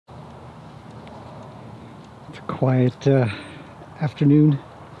It's a quiet afternoon.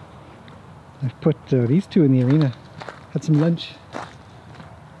 I've put these two in the arena, had some lunch,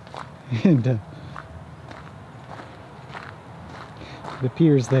 and it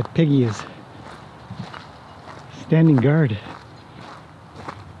appears that Piggy is standing guard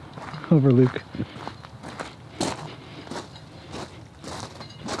over Luke.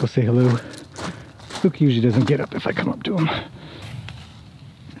 Let's go say hello. Luke usually doesn't get up if I come up to him.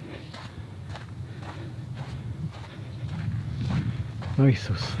 Oh, he's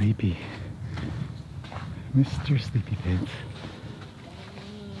so sleepy. Mr. Sleepy Pants.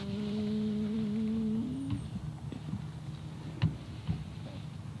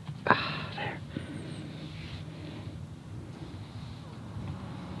 Ah, there.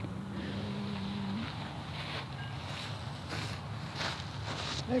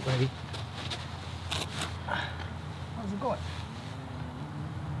 Hey, buddy. How's it going?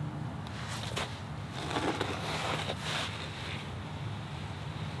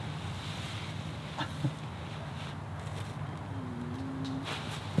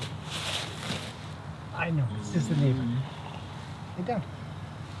 I know, it's just the neighbor. Lay down.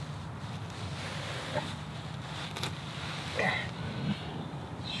 There.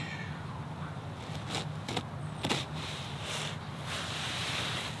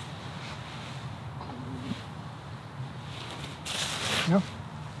 No?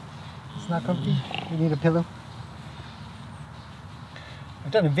 It's not comfy? You need a pillow?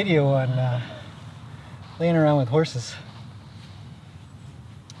 I've done a video on laying around with horses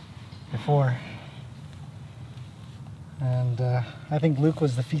before. And I think Luke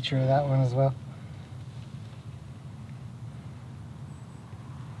was the feature of that one as well.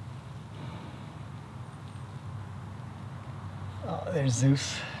 Oh, there's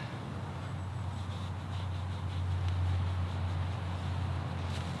Zeus.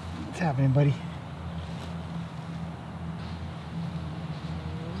 What's happening, buddy?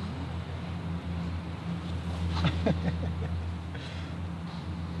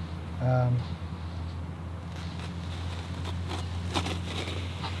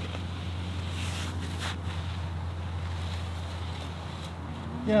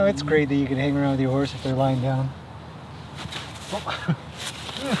 You know, it's great that you can hang around with your horse if they're lying down. Oh.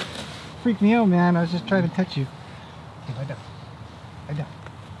 Freaked me out, man. I was just trying to touch you. Okay, lie down. Lie down.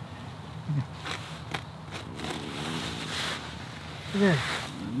 Lie down. There.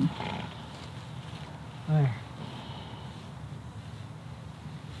 There.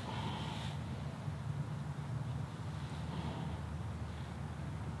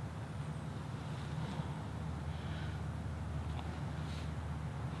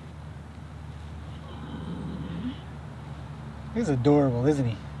 He's adorable, isn't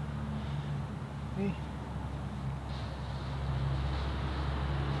he? Hey.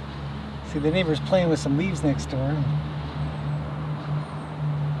 See, the neighbor's playing with some leaves next door.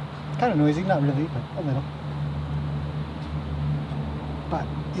 It's kind of noisy, not really, but a little. But,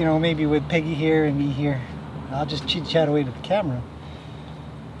 you know, maybe with Peggy here and me here, I'll just chit-chat away to the camera.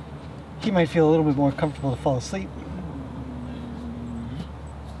 He might feel a little bit more comfortable to fall asleep.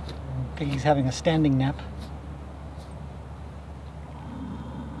 Peggy's having a standing nap.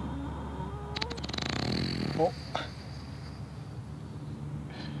 Oh.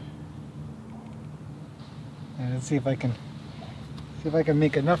 And let's see if I can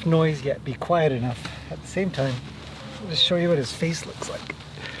make enough noise yet be quiet enough at the same time. I'll just show you what his face looks like.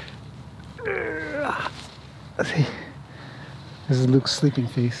 Let's see. This is Luke's sleeping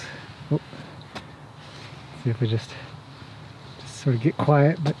face. Oh. See if I just sort of get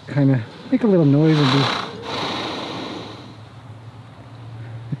quiet, but kind of make a little noise and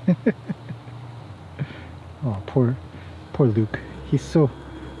be. Oh, poor Luke. He's so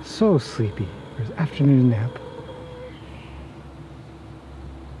sleepy for his afternoon nap.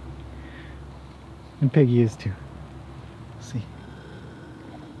 And Peggy is too. Let's see.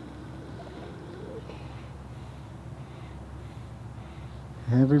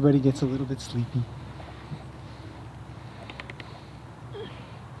 Everybody gets a little bit sleepy.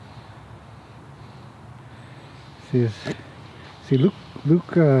 See,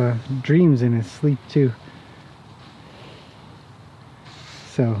 Luke dreams in his sleep too.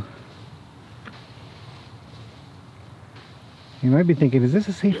 So you might be thinking, is this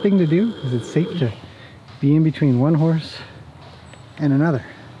a safe thing to do? Is it safe to be in between one horse and another?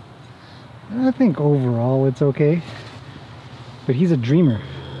 I think overall it's okay, but he's a dreamer,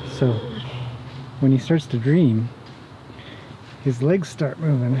 so when he starts to dream, his legs start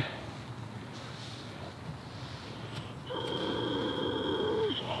moving.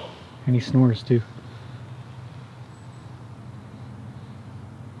 And he snores too.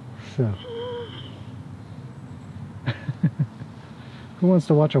 So Who wants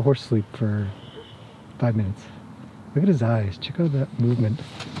to watch a horse sleep for 5 minutes? Look at his eyes. Check out that movement.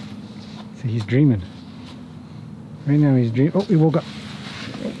 See, he's dreaming. Right now he's dreaming. Oh, he woke up.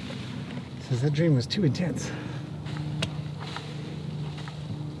 Says that dream was too intense.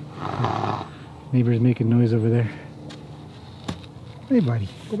 Neighbor's making noise over there. Hey buddy,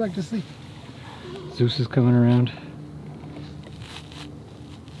 go back to sleep. Zeus is coming around.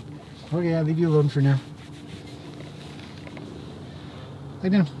 Okay, I'll leave you alone for now. Lay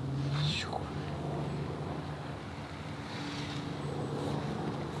down.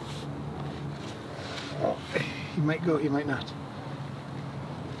 Oh, he might go, he might not.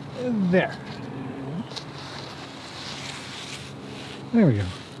 There. There we go.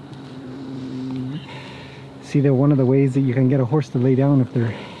 See that one of the ways that you can get a horse to lay down if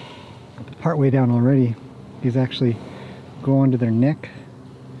they're part way down already is actually go onto their neck.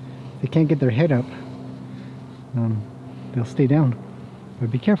 If they can't get their head up, they'll stay down. But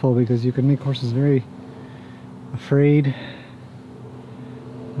be careful because you can make horses very afraid.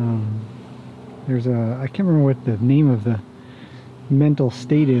 There's a, I can't remember what the name of the mental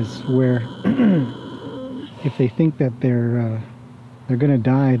state is where if they think that they're gonna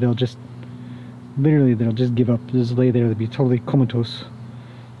die, they'll just literally they'll just give up, just lay there, they'll be totally comatose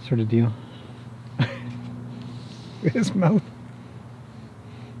sort of deal. His mouth.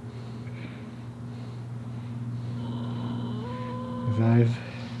 His eyes.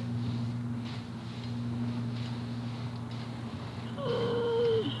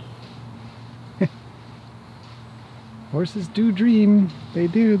 Horses do dream. They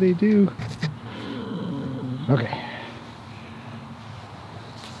do, they do. Okay.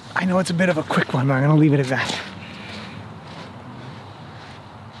 I know it's a bit of a quick one, but I'm going to leave it at that.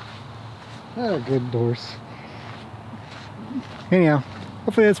 Oh, good horse. Anyhow,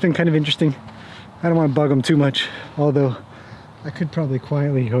 hopefully that's been kind of interesting. I don't want to bug them too much, although I could probably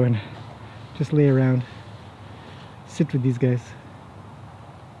quietly go and just lay around, sit with these guys.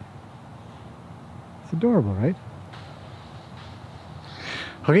 It's adorable, right?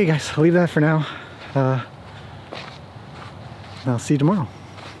 Okay guys, I'll leave that for now. I'll see you tomorrow.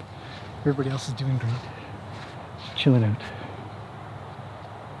 Everybody else is doing great. Chilling out.